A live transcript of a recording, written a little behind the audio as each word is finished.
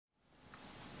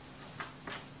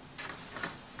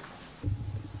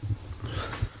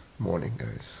Morning,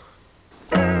 guys.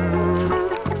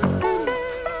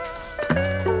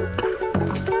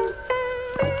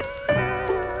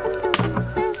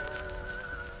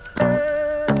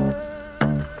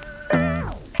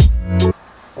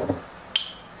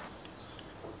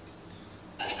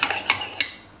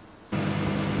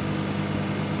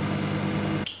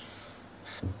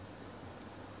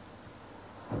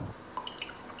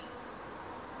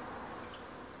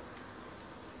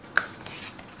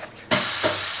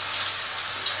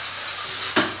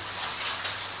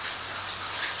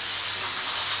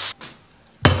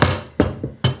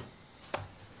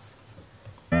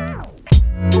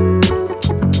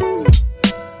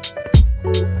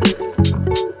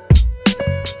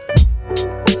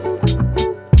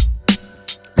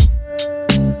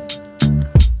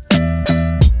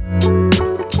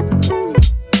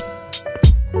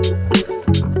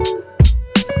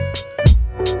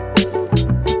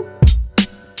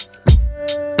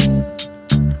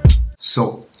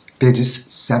 So, there are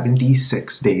just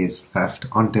 76 days left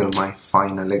until my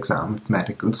final exam at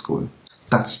medical school.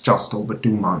 That's just over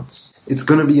 2 months. It's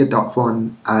gonna be a tough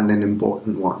one and an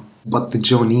important one, but the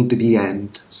journey to the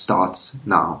end starts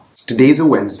now. Today's a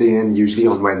Wednesday, and usually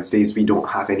on Wednesdays we don't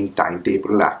have any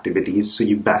timetable activities, so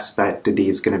you best bet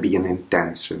today's gonna be an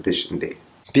intense revision day.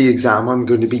 The exam I'm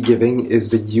going to be giving is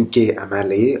the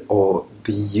UKMLA, or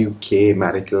the UK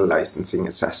Medical Licensing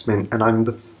Assessment, and I'm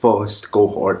the first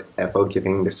cohort ever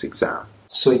giving this exam.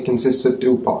 So it consists of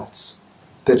 2 parts,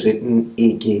 the written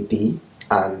AKT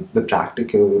and the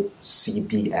practical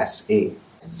CPSA.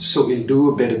 So we'll do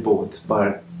a bit of both,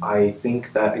 but I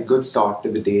think that a good start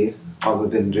to the day, other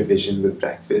than revision with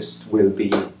breakfast, will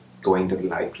be going to the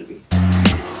library.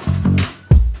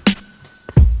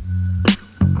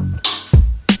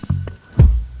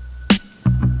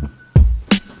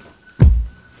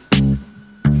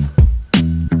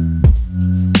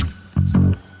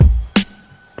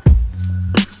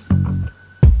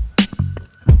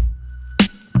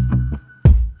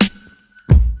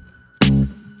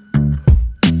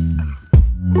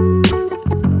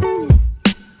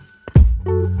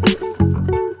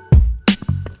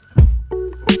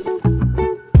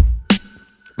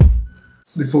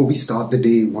 Before we start the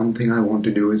day, one thing I want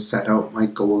to do is set out my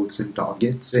goals and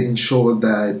targets to ensure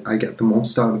that I get the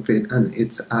most out of it and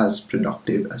it's as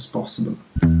productive as possible.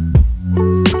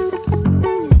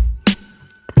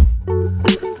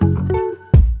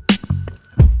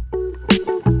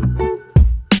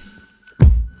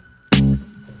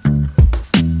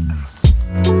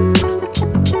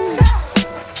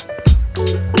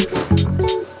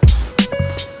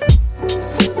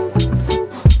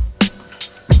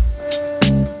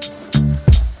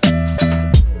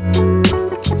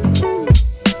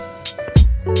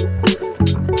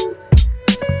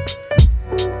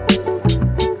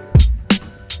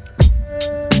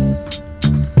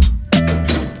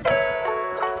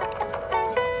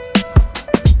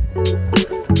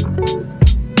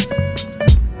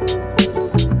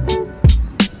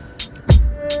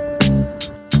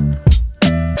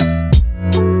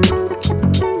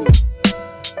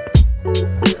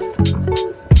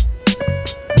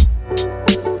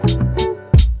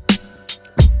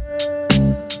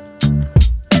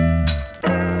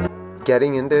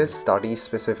 Getting into a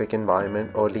study-specific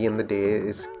environment early in the day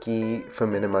is key for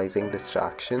minimizing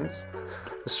distractions.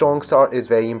 A strong start is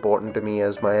very important to me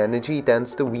as my energy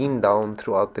tends to wean down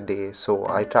throughout the day, so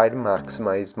I try to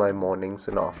maximize my mornings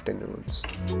and afternoons.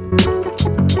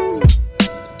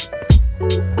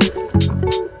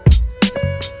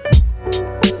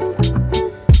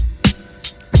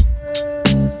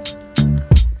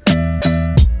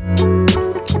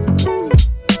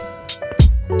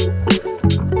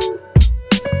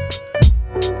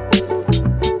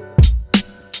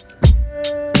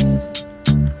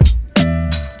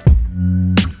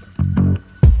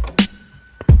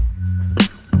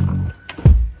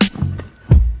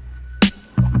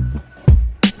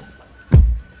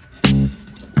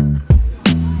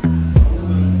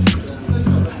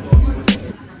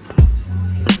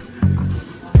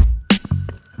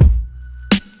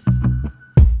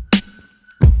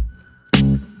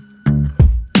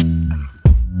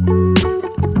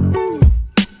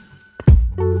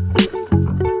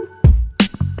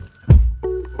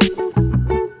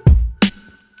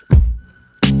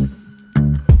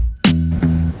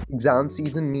 Exam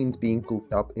season means being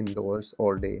cooped up indoors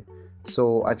all day,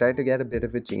 so I try to get a bit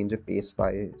of a change of pace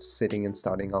by sitting and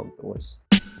studying outdoors.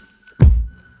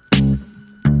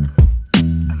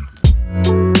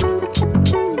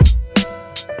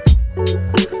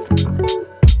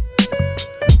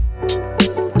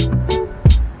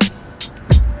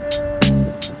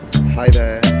 Hi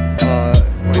there,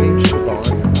 my name's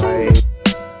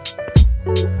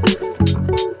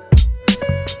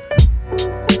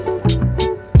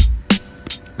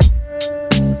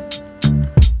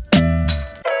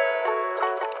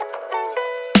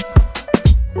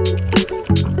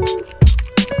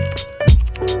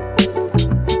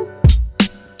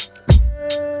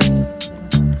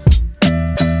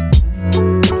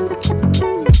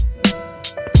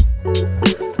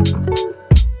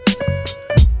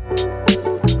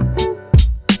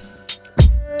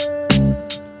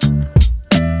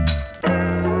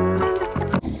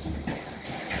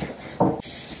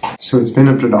So it's been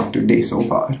a productive day so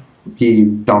far.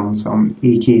 We've done some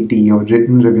AKT or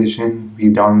written revision.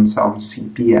 We've done some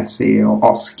CPSA or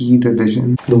OSCE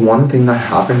revision. The one thing I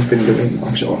haven't been doing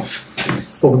much of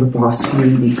over the past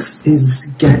few weeks is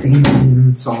getting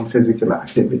in some physical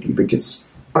activity,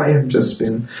 because I have just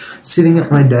been sitting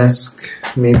at my desk,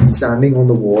 maybe standing on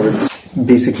the walls,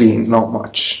 basically not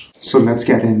much. So let's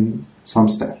get in some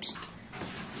steps.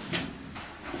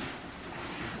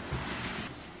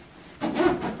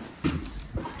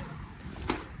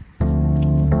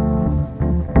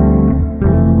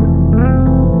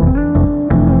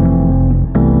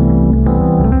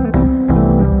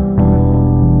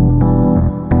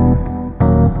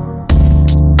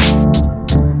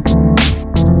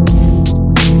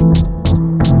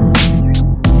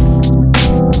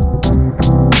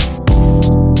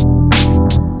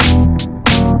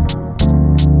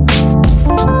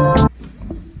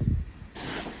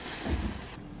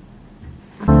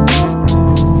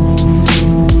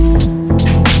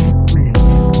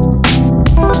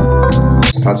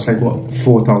 That's like, what,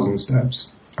 4,000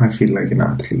 steps. I feel like an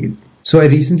athlete. So I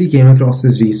recently came across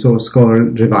this resource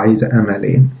called Revise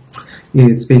MLA.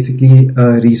 It's basically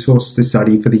a resource to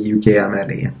study for the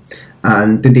UKMLA.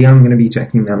 And today I'm going to be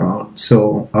checking them out.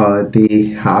 So they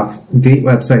have a great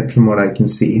website from what I can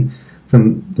see.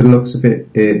 From the looks of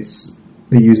it, the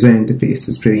user interface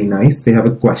is pretty nice. They have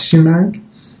a question bank,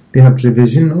 they have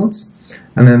revision notes,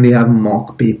 and then they have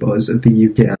mock papers of the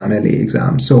UKMLA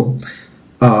exam. So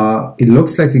it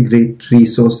looks like a great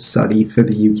resource to study for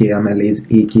the UKMLA's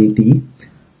AKT,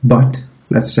 but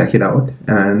let's check it out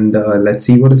and let's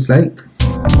see what it's like.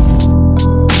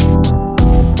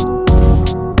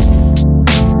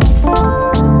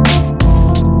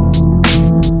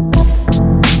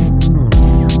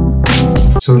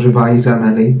 So Revise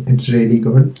MLA, it's really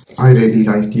good. I really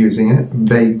liked using it.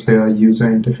 Very clear user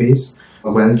interface,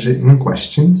 well written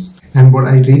questions. And what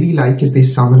I really like is they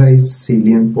summarize the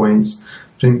salient points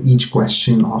from each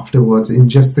question afterwards in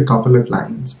just a couple of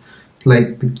lines,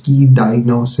 like the key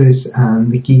diagnosis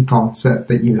and the key concept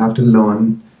that you have to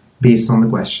learn based on the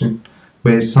question,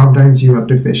 where sometimes you have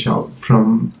to fish out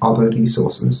from other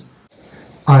resources.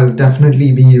 I'll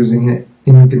definitely be using it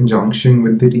in conjunction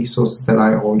with the resources that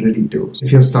I already do.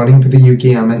 If you're studying for the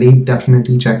UKMLA,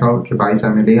 definitely check out Revise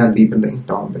MLA. I'll leave a link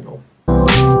down below.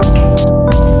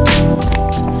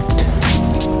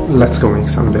 Let's go make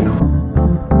some dinner.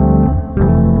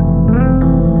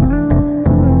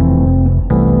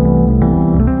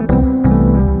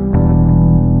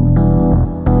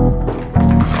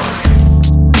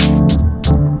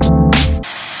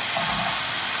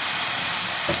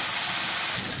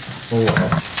 Oh wow.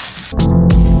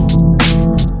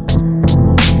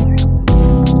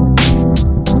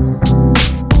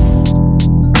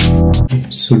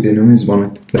 So dinner is one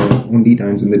of the only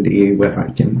times in the day where I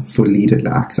can fully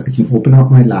relax. I can open up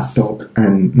my laptop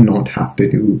and not have to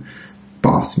do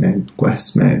pass med,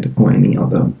 quest med, or any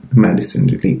other medicine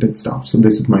related stuff. So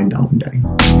this is my downtime.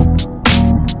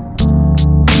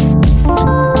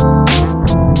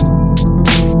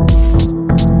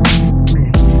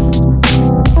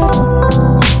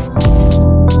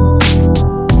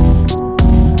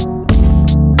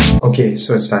 Okay,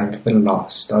 so it's time for the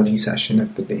last study session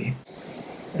of the day.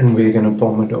 And we're gonna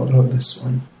Pomodoro this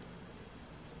one.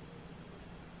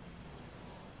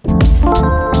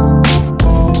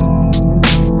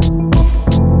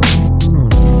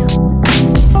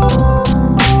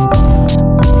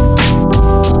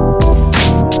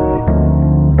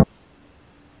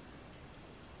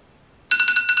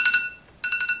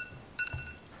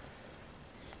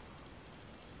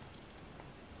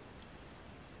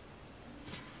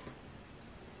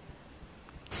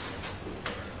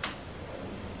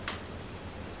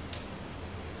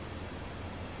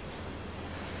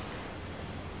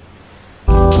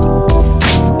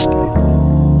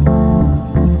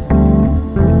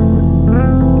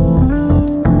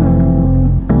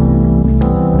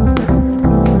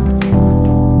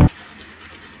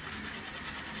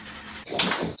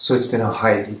 So it's been a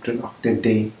highly productive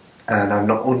day, and I've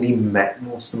not only met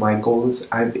most of my goals,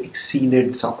 I've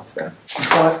exceeded some of them.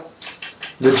 But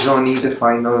the journey to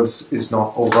finals is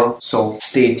not over, so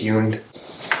stay tuned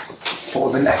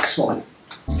for the next one.